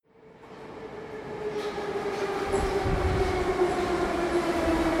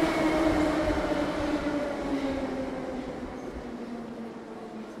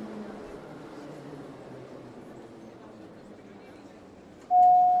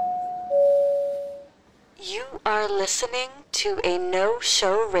are listening to a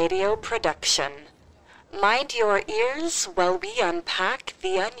no-show radio production. Mind your ears while we unpack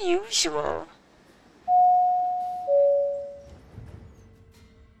the unusual.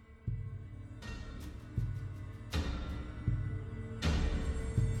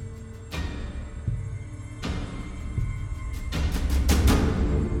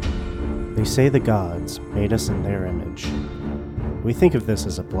 They say the gods made us in their image. We think of this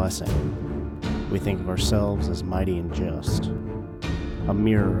as a blessing. We think of ourselves as mighty and just, a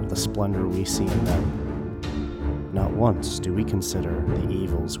mirror of the splendor we see in them. Not once do we consider the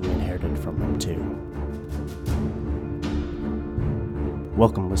evils we inherited from them too.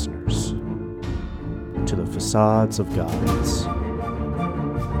 Welcome, listeners, to the Facades of Gods.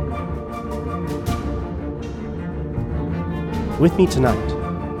 With me tonight,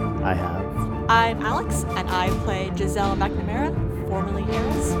 I'm Alex, and I play Giselle McNamara, formerly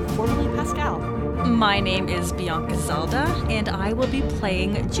Eris, formerly Pascal. My name is Bianca Zelda, and I will be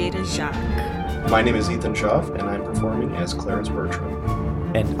playing Jada Jacques. My name is Ethan Schaff, and I'm performing as Clarence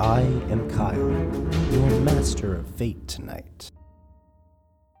Bertram. And I am Kyle, your master of fate tonight.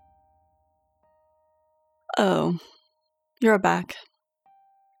 Oh, you're back.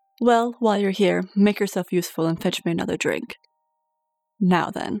 Well, while you're here, make yourself useful and fetch me another drink. Now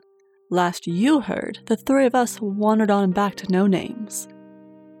then. Last you heard, the three of us wandered on back to No Names.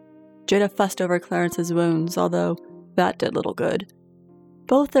 Jada fussed over Clarence's wounds, although that did little good.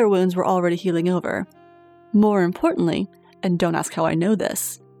 Both their wounds were already healing over. More importantly, and don't ask how I know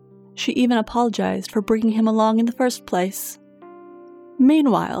this, she even apologized for bringing him along in the first place.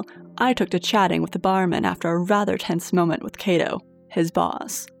 Meanwhile, I took to chatting with the barman after a rather tense moment with Cato, his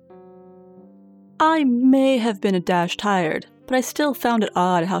boss. I may have been a dash tired, but I still found it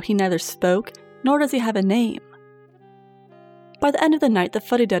odd how he neither spoke, nor does he have a name. By the end of the night, the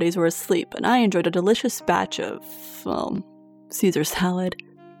fuddy-duddies were asleep, and I enjoyed a delicious batch of, Caesar salad.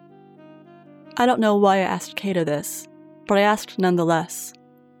 I don't know why I asked Cato this, but I asked nonetheless.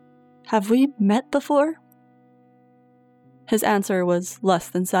 Have we met before? His answer was less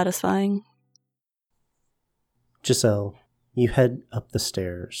than satisfying. Giselle, you head up the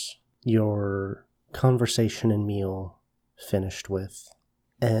stairs. Your conversation and meal finished with,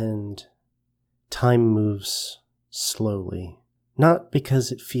 and time moves slowly. Not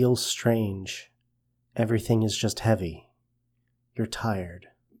because it feels strange. Everything is just heavy. You're tired,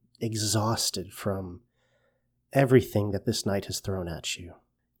 exhausted from everything that this night has thrown at you.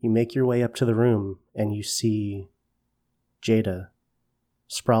 You make your way up to the room, and you see Jada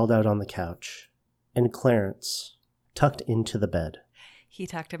sprawled out on the couch, and Clarence tucked into the bed. He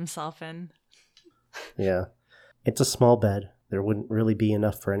tucked himself in. Yeah. It's a small bed. There wouldn't really be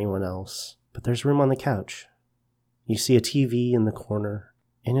enough for anyone else. But there's room on the couch. You see a TV in the corner,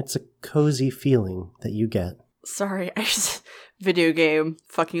 and it's a cozy feeling that you get. Sorry, I just... video game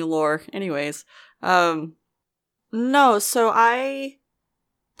fucking lore. Anyways. No, so I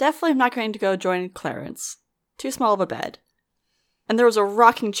definitely am not going to go join Clarence. Too small of a bed. And there was a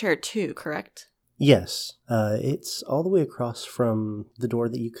rocking chair too, correct? Yes. It's all the way across from the door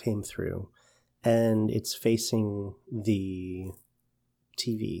that you came through. And it's facing the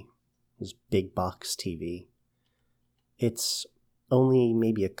TV, this big box TV. It's only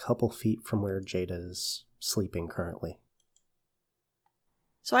maybe a couple feet from where Jada is sleeping currently.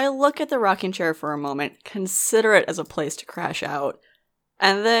 So I look at the rocking chair for a moment, consider it as a place to crash out,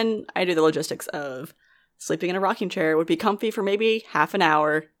 and then I do the logistics of sleeping in a rocking chair would be comfy for maybe half an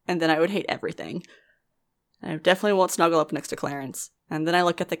hour, and then I would hate everything. I definitely won't snuggle up next to Clarence. And then I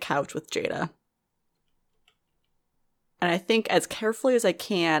look at the couch with Jada. And I think as carefully as I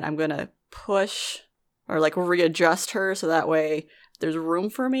can, I'm going to push or readjust her so that way there's room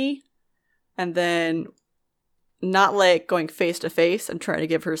for me. And then not going face to face. I'm trying to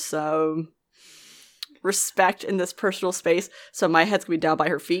give her some respect in this personal space. So my head's going to be down by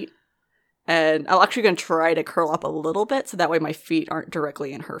her feet. And I'm actually going to try to curl up a little bit so that way my feet aren't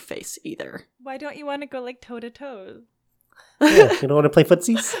directly in her face either. Why don't you want to go toe to toe? Yeah, you don't want to play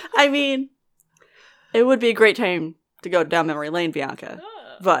footsies? I mean, it would be a great time to go down memory lane, Bianca.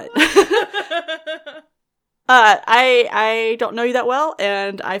 Oh. But I don't know you that well,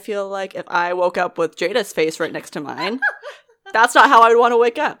 and I feel like if I woke up with Jada's face right next to mine, that's not how I would want to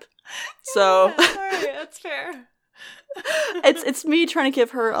wake up. So yeah, sorry, that's fair. It's me trying to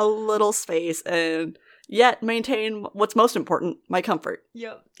give her a little space and yet maintain what's most important, my comfort.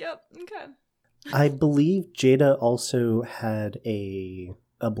 Yep, okay. I believe Jada also had a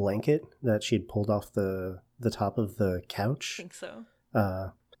blanket that she'd pulled off the top of the couch. I think so.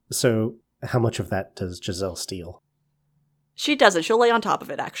 So how much of that does Giselle steal? She doesn't. She'll lay on top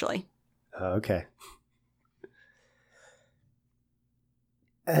of it, actually. Okay.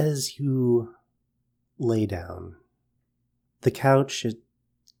 As you lay down, the couch, it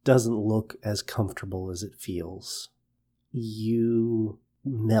doesn't look as comfortable as it feels. You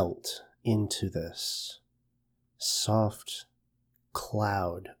melt into this soft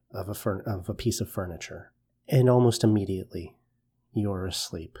cloud of a piece of furniture, and almost immediately you're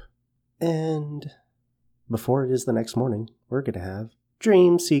asleep. And before it is the next morning, we're going to have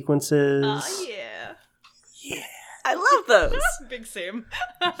dream sequences. Oh, yeah. Yeah. I love those. Big Sam.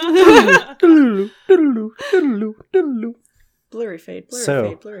 Blurry fade,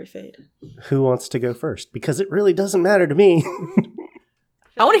 blurry fade. Who wants to go first? Because it really doesn't matter to me.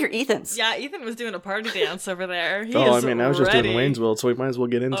 I want to hear Ethan's. Yeah, Ethan was doing a party dance over there. I was just doing Wayne's World, so we might as well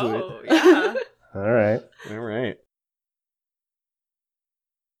get into it. Oh, yeah. All right. All right.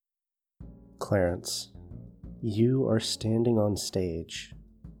 Clarence, you are standing on stage.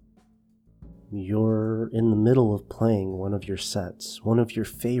 You're in the middle of playing one of your sets, one of your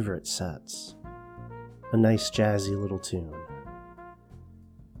favorite sets. A nice jazzy little tune. A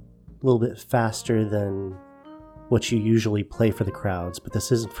little bit faster than what you usually play for the crowds, but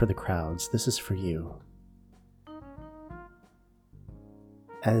this isn't for the crowds, this is for you.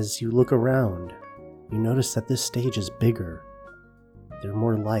 As you look around, you notice that this stage is bigger. There are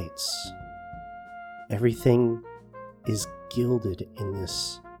more lights. Everything is gilded in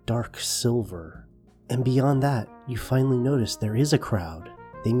this dark silver. And beyond that, you finally notice there is a crowd.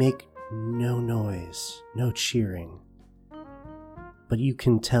 They make no noise, no cheering. But you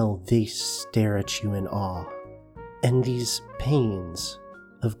can tell they stare at you in awe. And these panes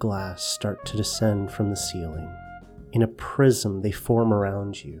of glass start to descend from the ceiling. In a prism, they form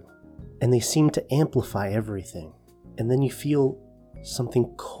around you. And they seem to amplify everything. And then you feel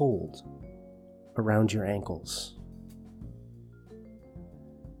something cold around your ankles.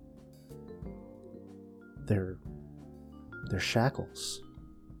 They're shackles.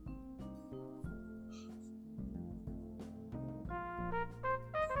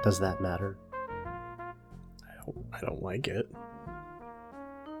 Does that matter? I don't like it.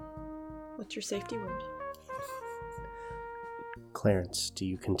 What's your safety word? Clarence, do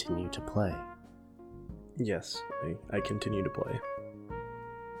you continue to play? Yes, I continue to play.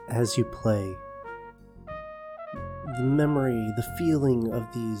 As you play, the memory, the feeling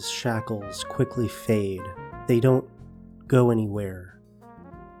of these shackles quickly fade. They don't go anywhere,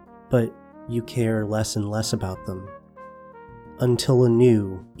 but you care less and less about them, until a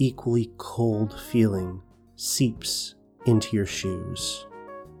new, equally cold feeling seeps into your shoes.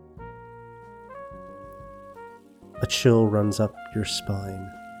 A chill runs up your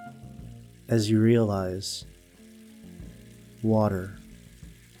spine as you realize water,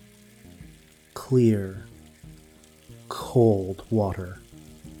 clear, cold water,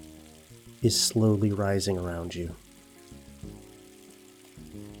 is slowly rising around you.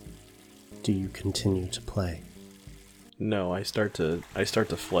 Do you continue to play? No, I start to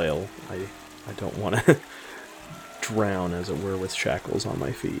flail. I don't want to drown, as it were, with shackles on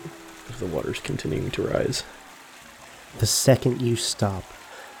my feet if the water's continuing to rise. The second you stop,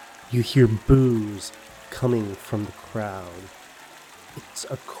 you hear boos coming from the crowd. It's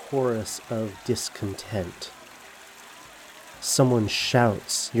a chorus of discontent. Someone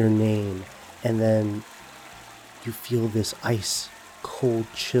shouts your name, and then you feel this ice cold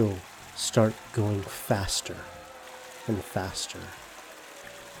chill start going faster and faster.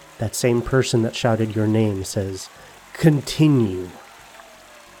 That same person that shouted your name says, "Continue,"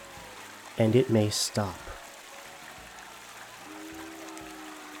 and it may stop.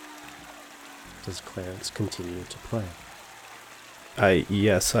 Does Clarence continue to play? I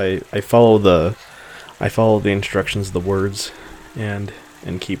follow the instructions of the words and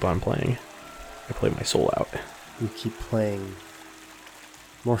keep on playing. I play my soul out. You keep playing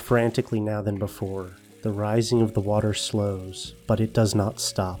more frantically now than before. The rising of the water slows, but it does not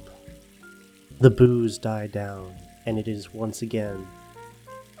stop. The boos die down, and it is once again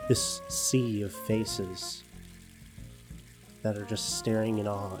this sea of faces that are just staring in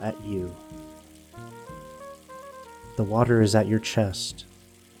awe at you. The water is at your chest.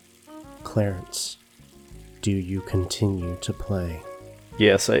 Clarence, do you continue to play?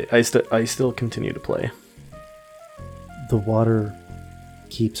 Yes, I still continue to play. The water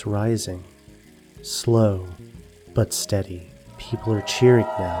keeps rising, slow but steady. People are cheering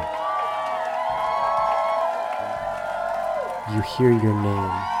now. You hear your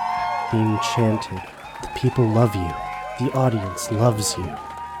name being chanted. The people love you. The audience loves you.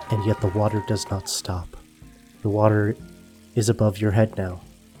 And yet the water does not stop. The water is above your head now.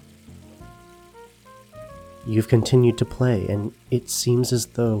 You've continued to play, and it seems as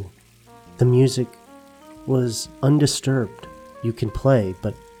though the music was undisturbed You can play,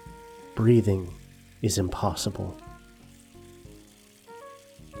 but breathing is impossible.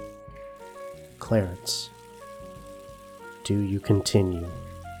 Clarence, do you continue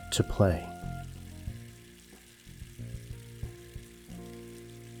to play?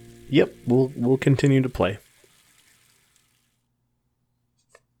 Yep, we'll continue to play.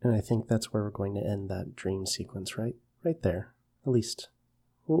 And I think that's where we're going to end that dream sequence, right? Right there. At least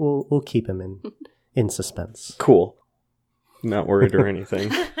we'll keep him in suspense. Cool. Not worried or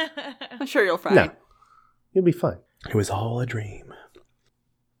anything. I'm sure you'll find. No, you'll be fine. It was all a dream.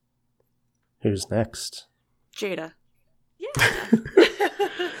 Who's next? Jada. Yeah.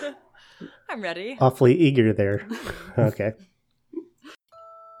 I'm ready. Awfully eager there. Okay.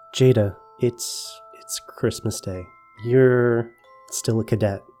 Jada, it's Christmas Day. You're still a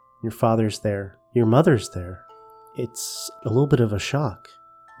cadet. Your father's there. Your mother's there. It's a little bit of a shock,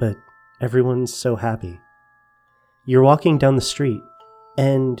 but everyone's so happy. You're walking down the street,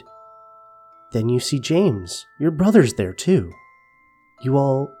 and then you see James. Your brother's there too. You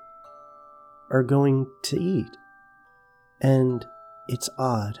all are going to eat. And it's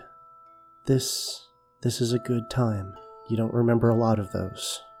odd. This is a good time. You don't remember a lot of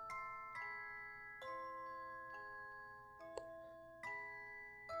those.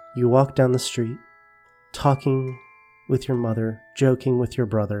 You walk down the street, talking with your mother, joking with your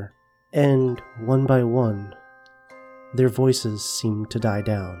brother, and one by one, their voices seem to die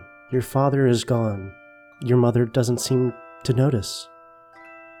down. Your father is gone. Your mother doesn't seem to notice.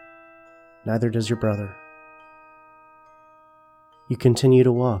 Neither does your brother. You continue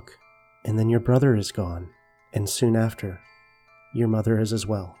to walk, and then your brother is gone, and soon after, your mother is as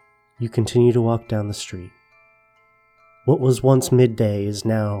well. You continue to walk down the street. What was once midday is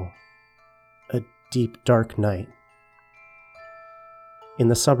now a deep, dark night. In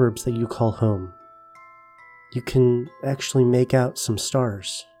the suburbs that you call home, you can actually make out some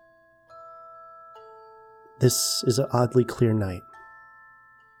stars. This is an oddly clear night.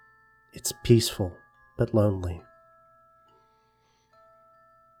 It's peaceful, but lonely.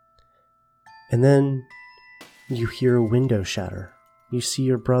 And then you hear a window shatter. You see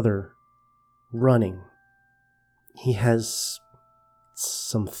your brother running. He has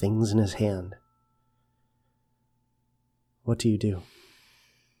some things in his hand. What do you do?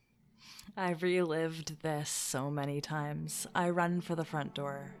 I've relived this so many times. I run for the front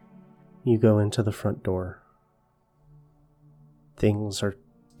door. You go into the front door. Things are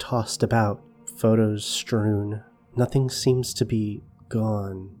tossed about, photos strewn. Nothing seems to be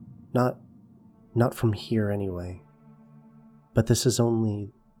gone. Not from here anyway. But this is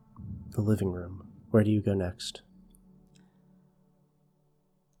only the living room. Where do you go next?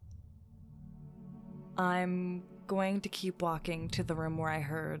 I'm going to keep walking to the room where I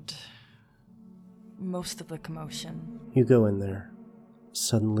heard most of the commotion. You go in there.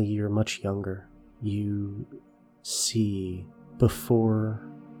 Suddenly you're much younger. You see, before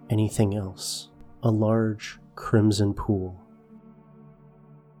anything else, a large crimson pool.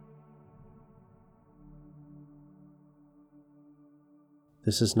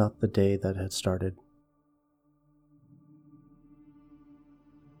 This is not the day that had started.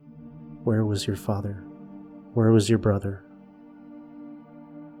 Where was your father? Where was your brother?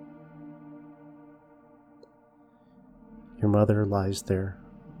 Your mother lies there.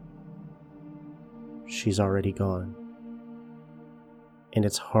 She's already gone. And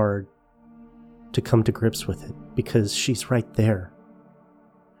it's hard to come to grips with it because she's right there.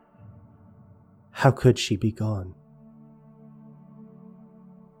 How could she be gone?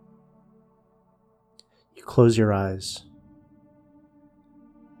 You close your eyes,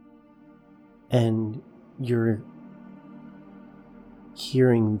 and you're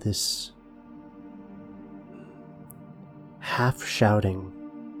hearing this half shouting.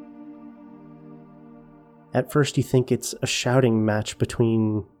 At first you think it's a shouting match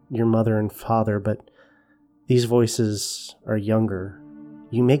between your mother and father, but these voices are younger.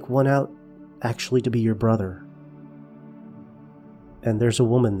 You make one out actually to be your brother. And there's a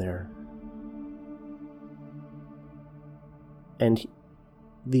woman there. And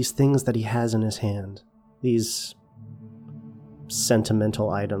these things that he has in his hand, these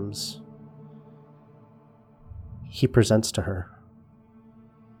sentimental items, he presents to her.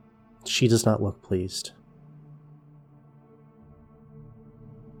 She does not look pleased.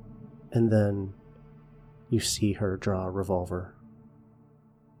 And then you see her draw a revolver,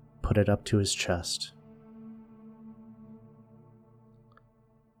 put it up to his chest.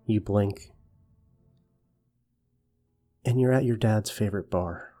 You blink, and you're at your dad's favorite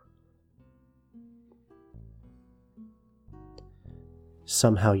bar.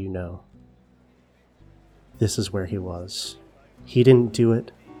 Somehow you know this is where he was. He didn't do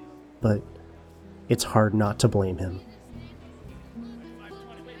it, but it's hard not to blame him.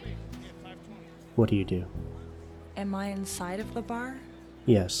 What do you do? Am I inside of the bar?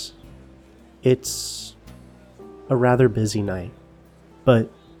 Yes. It's a rather busy night,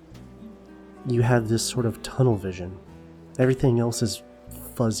 but you have this sort of tunnel vision. Everything else is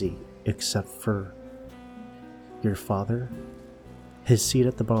fuzzy except for your father, his seat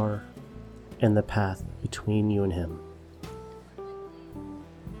at the bar, and the path between you and him.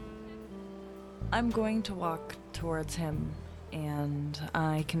 I'm going to walk towards him, and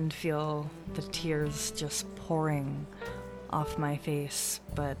I can feel the tears just pouring off my face,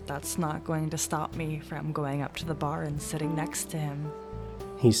 but that's not going to stop me from going up to the bar and sitting next to him.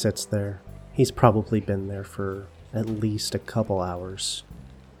 He sits there. He's probably been there for at least a couple hours.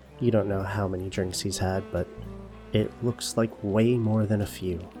 You don't know how many drinks he's had, but it looks like way more than a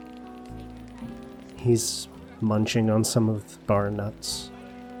few. He's munching on some of the bar nuts.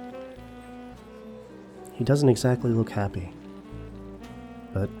 He doesn't exactly look happy.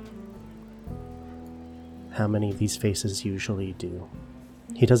 But how many of these faces usually do?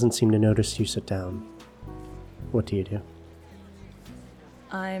 He doesn't seem to notice you sit down. What do you do?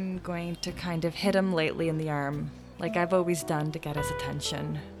 I'm going to kind of hit him lightly in the arm, like I've always done to get his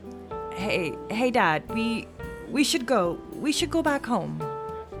attention. Hey, Dad, we should go. We should go back home.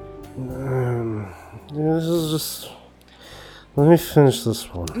 This is just... Let me finish this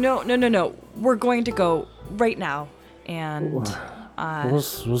one. No. We're going to go right now. And,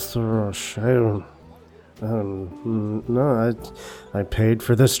 What's the rush? No, I paid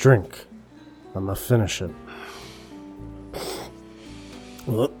for this drink. I'm gonna finish it.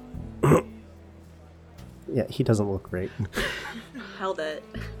 Yeah, he doesn't look great. Held it.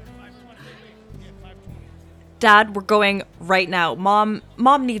 Dad, we're going right now. Mom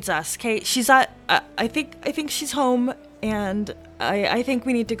needs us, okay? She's at, I think she's home, and I think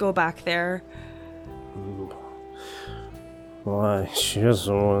we need to go back there. Why? She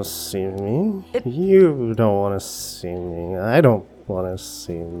doesn't want to see me. You don't want to see me. I don't want to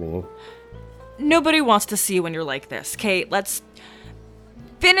see me. Nobody wants to see you when you're like this, okay? Let's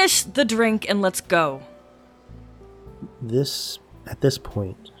finish the drink and let's go. At this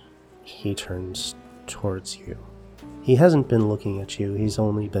point, he turns towards you. He hasn't been looking at you. He's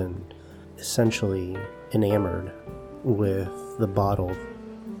only been essentially enamored with the bottle.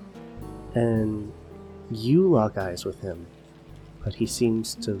 And you lock eyes with him, but he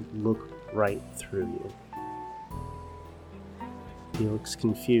seems to look right through you. He looks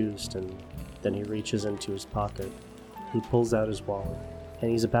confused, and then he reaches into his pocket. He pulls out his wallet,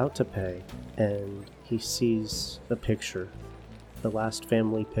 and he's about to pay, and he sees a picture, the last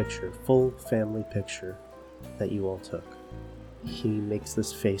family picture, full family picture that you all took. He makes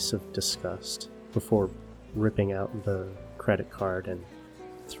this face of disgust before ripping out the credit card and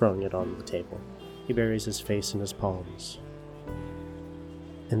throwing it on the table. He buries his face in his palms,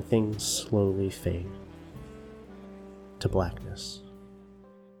 and things slowly fade to blackness.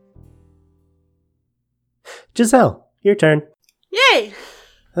 Giselle, your turn. Yay!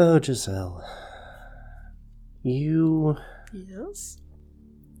 Oh, Giselle. You Yes?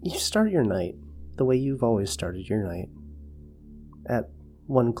 start your night the way you've always started your night. At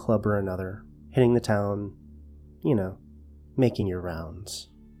one club or another, hitting the town, making your rounds.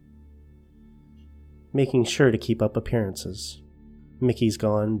 Making sure to keep up appearances. Mickey's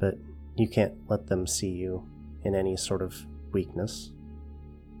gone, but you can't let them see you in any sort of weakness.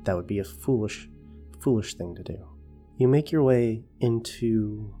 That would be a foolish thing to do. You make your way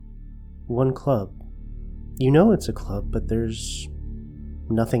into one club. You know it's a club, but there's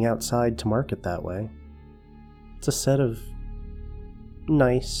nothing outside to mark it that way. It's a set of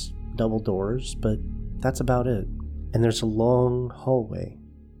nice double doors, but that's about it. And there's a long hallway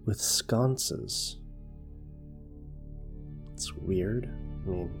with sconces. It's weird. I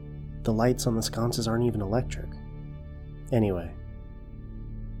mean, the lights on the sconces aren't even electric. Anyway,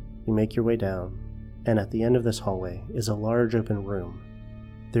 you make your way down, and at the end of this hallway is a large open room.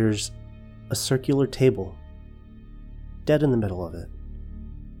 There's a circular table, dead in the middle of it.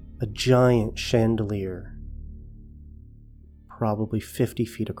 A giant chandelier, probably 50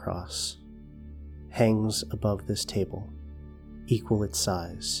 feet across, hangs above this table, equal its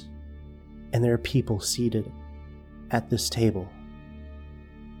size. And there are people seated at this table,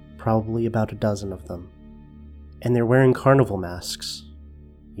 probably about a dozen of them. And they're wearing carnival masks.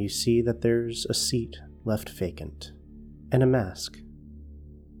 You see that there's a seat left vacant, and a mask.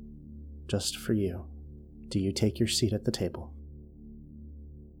 Just for you. Do you take your seat at the table?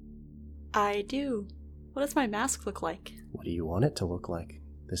 I do. What does my mask look like? What do you want it to look like?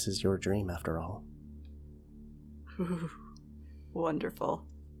 This is your dream, after all. Wonderful.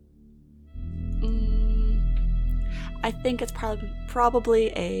 I think it's probably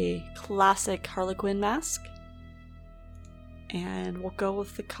a classic Harlequin mask. And we'll go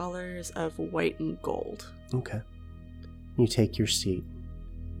with the colors of white and gold. Okay. You take your seat,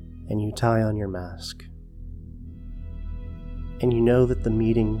 and you tie on your mask. And you know that the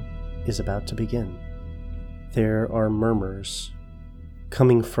meeting is about to begin. There are murmurs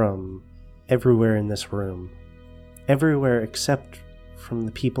coming from everywhere in this room. Everywhere except from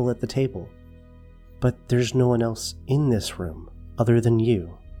the people at the table. But there's no one else in this room other than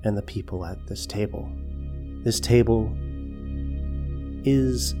you and the people at this table. This table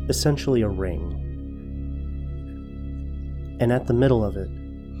is essentially a ring. And at the middle of it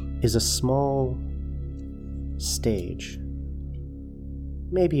is a small stage,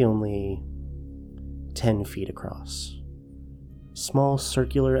 maybe only 10 feet across. Small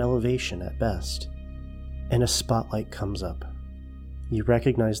circular elevation at best, and a spotlight comes up. You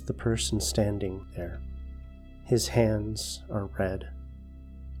recognize the person standing there. His hands are red.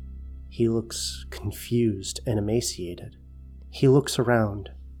 He looks confused and emaciated. He looks around,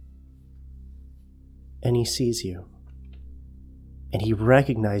 and he sees you. And he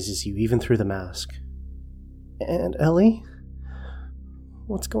recognizes you even through the mask. And Ellie?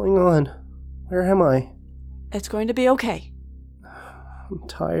 What's going on? Where am I? It's going to be okay. I'm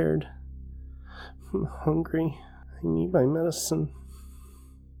tired. I'm hungry. I need my medicine.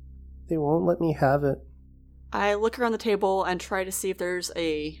 They won't let me have it. I look around the table and try to see if there's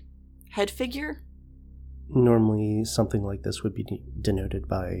a head figure. Normally, something like this would be denoted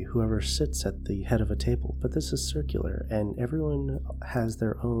by whoever sits at the head of a table, but this is circular, and everyone has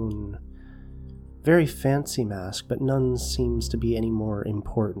their own very fancy mask, but none seems to be any more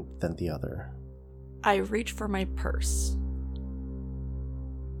important than the other. I reach for my purse.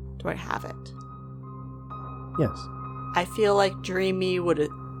 Do I have it? Yes. I feel like Dreamy would...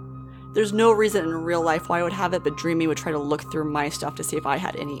 There's no reason in real life why I would have it, but Dreamy would try to look through my stuff to see if I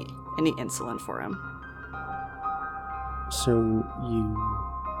had any insulin for him. So you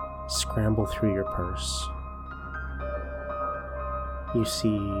scramble through your purse. You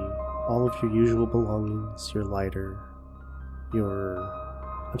see all of your usual belongings, your lighter,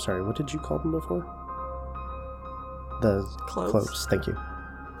 I'm sorry, what did you call them before? The clothes, thank you.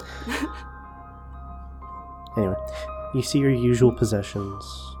 Anyway, you see your usual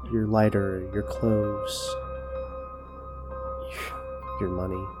possessions, your lighter, your clothes, your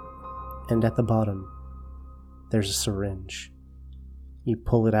money, and at the bottom, there's a syringe. You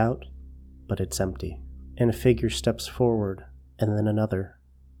pull it out, but it's empty. And a figure steps forward, and then another,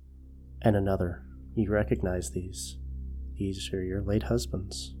 and another. You recognize these. These are your late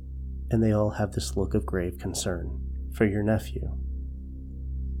husbands. And they all have this look of grave concern for your nephew.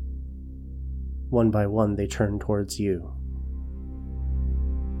 One by one, they turn towards you.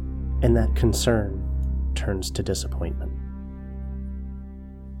 And that concern turns to disappointment.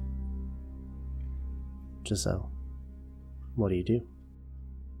 Giselle, what do you do?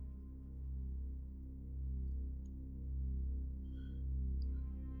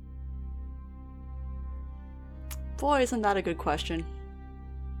 Boy, isn't that a good question.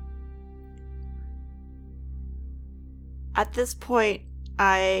 At this point,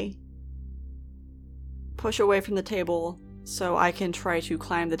 I push away from the table so I can try to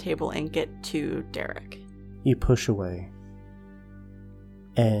climb the table and get to Derek. You push away,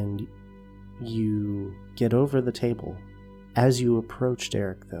 and you get over the table. As you approach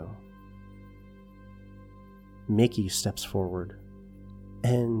Derek, though, Mickey steps forward,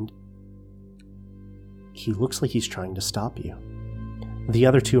 and he looks like he's trying to stop you. The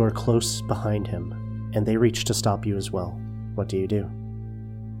other two are close behind him, and they reach to stop you as well. What do you do?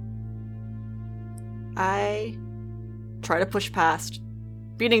 I try to push past.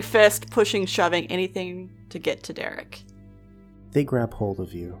 Beating fist, pushing, shoving, anything to get to Derek. They grab hold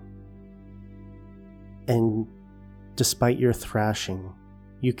of you. And despite your thrashing,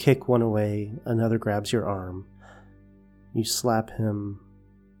 you kick one away, another grabs your arm. You slap him,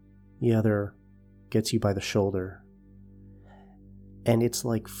 the other gets you by the shoulder. And it's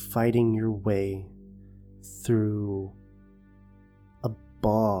like fighting your way through a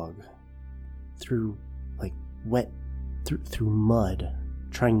bog, through like wet, through mud,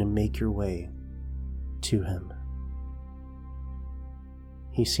 trying to make your way to him.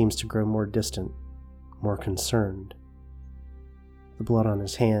 He seems to grow more distant, more concerned. The blood on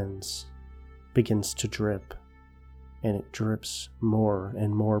his hands begins to drip, and it drips more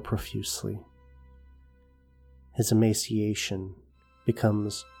and more profusely. His emaciation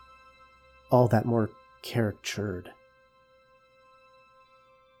becomes all that more caricatured.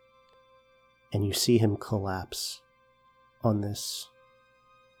 And you see him collapse on this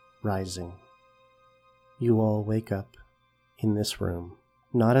rising, you all wake up in this room,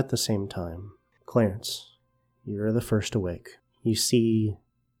 not at the same time. Clarence, you're the first awake. You see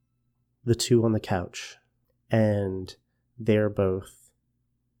the two on the couch, and they're both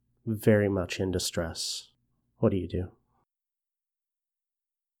very much in distress. What do you do?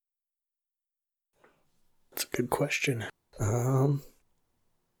 That's a good question.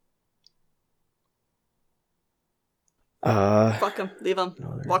 Fuck him. Leave him.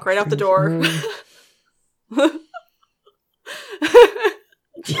 No, Walk right out the door.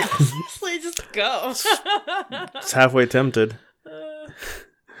 Seriously, just go. It's halfway tempted.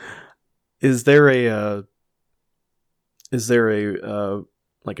 Is there a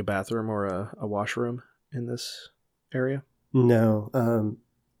like a bathroom or a washroom in this area? No.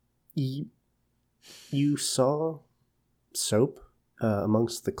 You saw soap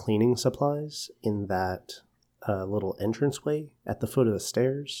amongst the cleaning supplies in that little entranceway at the foot of the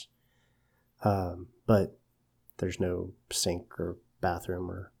stairs. But there's no sink or bathroom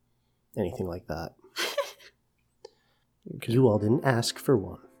or anything like that. Okay. You all didn't ask for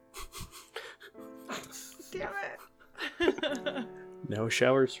one. Damn it. No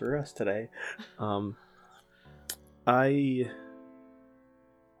showers for us today. I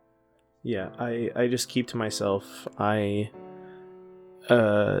just keep to myself. I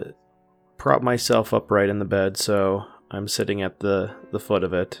prop myself upright in the bed, so I'm sitting at the foot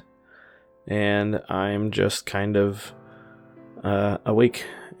of it, and I'm just kind of awake,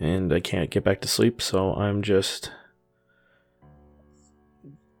 and I can't get back to sleep, so I'm just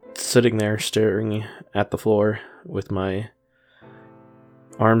sitting there staring at the floor with my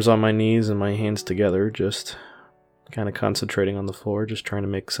arms on my knees and my hands together, just kind of concentrating on the floor, just trying to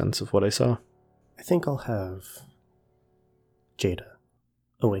make sense of what I saw. I think I'll have Jada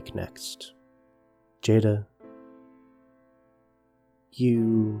awake next. Jada,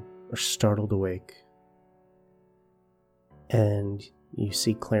 you are startled awake, and you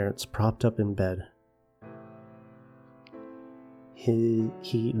see Clarence propped up in bed.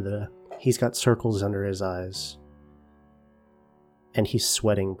 He's got circles under his eyes, and he's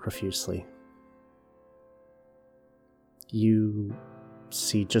sweating profusely. You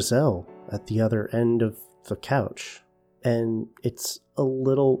see Giselle at the other end of the couch, and it's a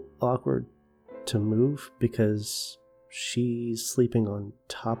little awkward to move because she's sleeping on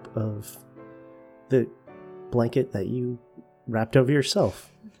top of the blanket that you wrapped over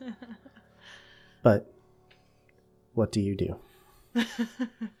yourself. But what do you do?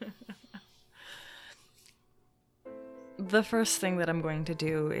 The first thing that I'm going to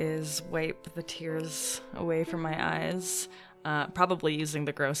do is wipe the tears away from my eyes, probably using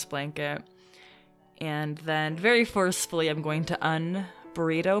the gross blanket. And then very forcefully I'm going to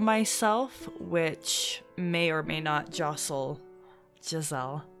unburrito myself, which may or may not jostle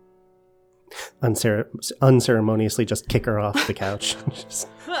Giselle. Unceremoniously just kick her off the couch.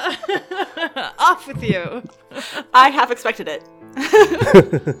 Off with you! I half expected it.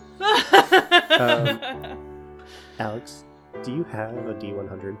 Alex, do you have a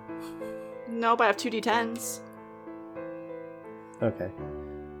D100? No, but I have 2 D10s. Okay.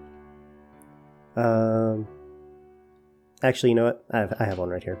 Actually, you know what? I have one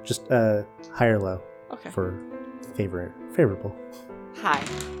right here. Just high or low. Okay. For favorable. High.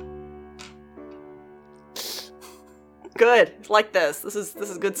 Good. Like this. This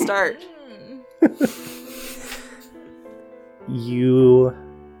is a good start. You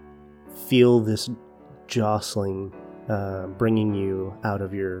feel this jostling, bringing you out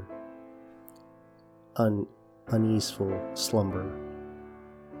of your uneaseful slumber.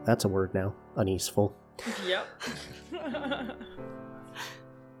 That's a word now. Uneaseful. Yep.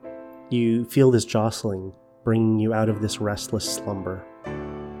 You feel this jostling, bringing you out of this restless slumber.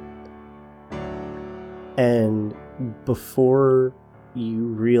 And before you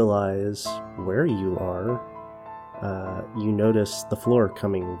realize where you are, you notice the floor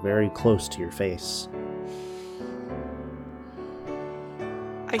coming very close to your face.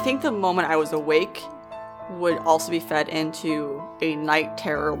 I think the moment I was awake would also be fed into a night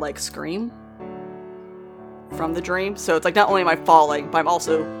terror-like scream from the dream. So it's like not only am I falling, but I'm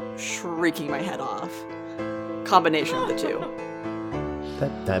also shrieking my head off. Combination of the two.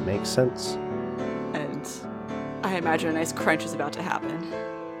 That makes sense. And I imagine a nice crunch is about to happen.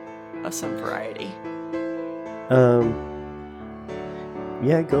 Of some variety.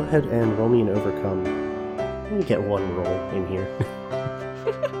 Yeah, go ahead and roll me an overcome. Let me get one roll in here.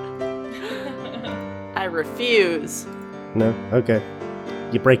 I refuse. No? Okay.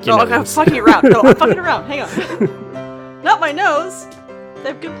 You break your No, okay, I'm nose. fucking around. No, I'm fucking around. Hang on. Not my nose. They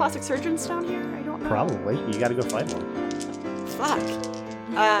have good plastic surgeons down here? I don't know. Probably. You gotta go find one. Fuck.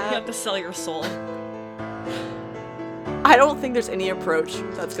 You have to sell your soul. I don't think there's any approach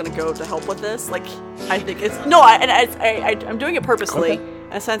that's gonna go to help with this. Like, I think it's no. I'm doing it purposely, in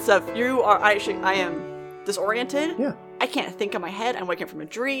a sense of I am disoriented. Yeah. I can't think in my head. I'm waking up from a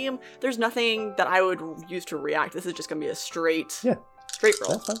dream. There's nothing that I would use to react. This is just gonna be a straight roll.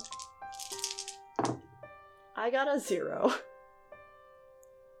 That's fine. I got a 0.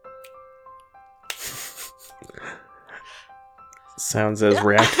 Sounds as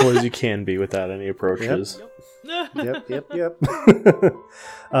reactable as you can be without any approaches. Yep.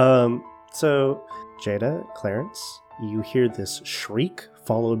 So, Jada, Clarence, you hear this shriek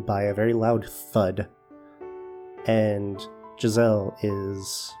followed by a very loud thud. And Giselle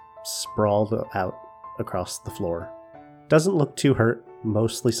is sprawled out across the floor. Doesn't look too hurt,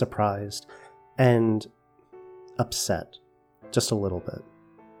 mostly surprised, and upset. Just a little bit.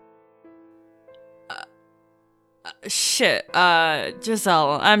 Shit,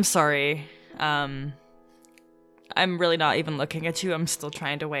 Giselle, I'm sorry. I'm really not even looking at you. I'm still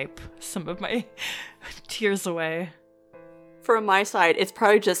trying to wipe some of my tears away. From my side, it's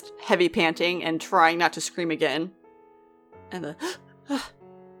probably just heavy panting and trying not to scream again. And the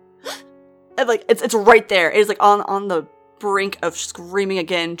and like it's right there. It's like on the brink of screaming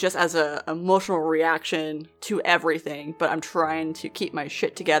again, just as a emotional reaction to everything. But I'm trying to keep my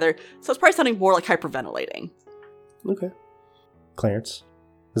shit together, so it's probably sounding more like hyperventilating. Okay. Clarence,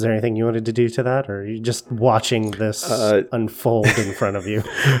 is there anything you wanted to do to that, or are you just watching this unfold in front of you?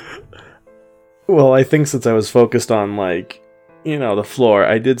 Well, I think since I was focused on, the floor,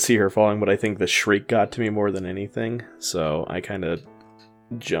 I did see her falling, but I think the shriek got to me more than anything. So I kind of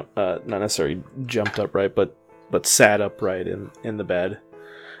not necessarily jumped upright, but sat upright in the bed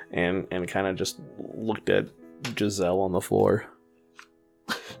and kind of just looked at Giselle on the floor.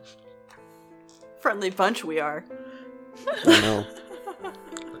 Friendly bunch we are. I know.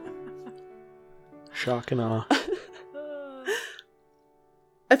 Shock and awe.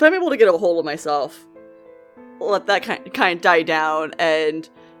 If I'm able to get a hold of myself, let that kind of die down, and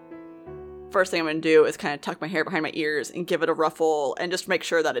first thing I'm going to do is kind of tuck my hair behind my ears and give it a ruffle and just make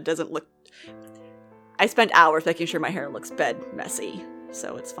sure that it doesn't look... I spent hours making sure my hair looks bed messy,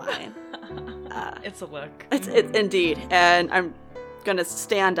 so it's fine. It's a look. It's indeed, and I'm going to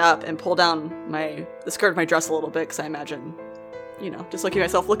stand up and pull down the skirt of my dress a little bit, because I imagine, just making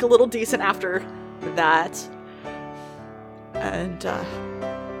myself look a little decent after that. And,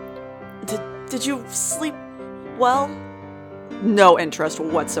 did you sleep well? No interest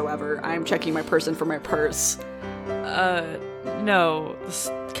whatsoever. I'm checking my person for my purse. No, this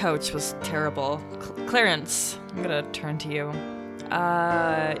couch was terrible. Clarence, I'm gonna turn to you.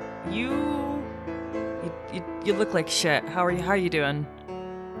 You look like shit. How are you doing?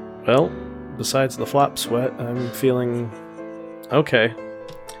 Well, besides the flop sweat, I'm feeling okay,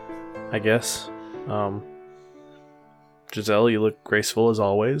 I guess. Giselle, you look graceful as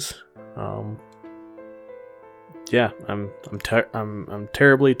always. Yeah, I'm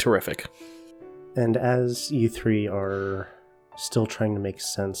terribly terrific. And as you three are still trying to make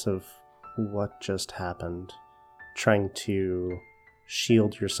sense of what just happened, trying to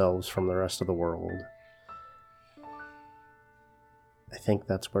shield yourselves from the rest of the world, I think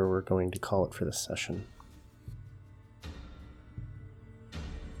that's where we're going to call it for this session.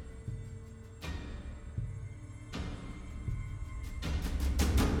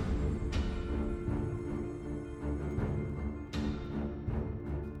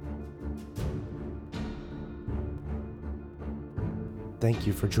 Thank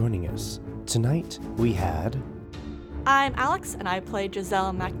you for joining us. Tonight, we had... I'm Alex, and I play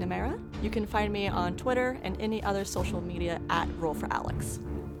Giselle McNamara. You can find me on Twitter and any other social media at Roll4Alex.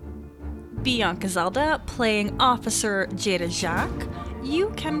 Bianca Zelda, playing Officer Jada Jacques. You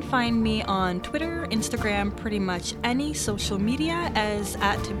can find me on Twitter, Instagram, pretty much any social media as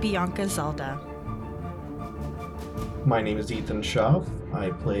at Bianca Zelda. My name is Ethan Schaff. I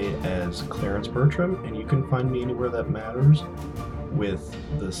play as Clarence Bertram, and you can find me anywhere that matters with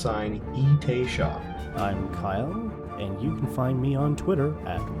the sign E. Shaw. I'm Kyle, and you can find me on Twitter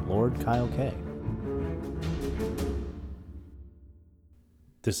at LordKyleK.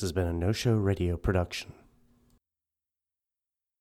 This has been a No Show Radio production.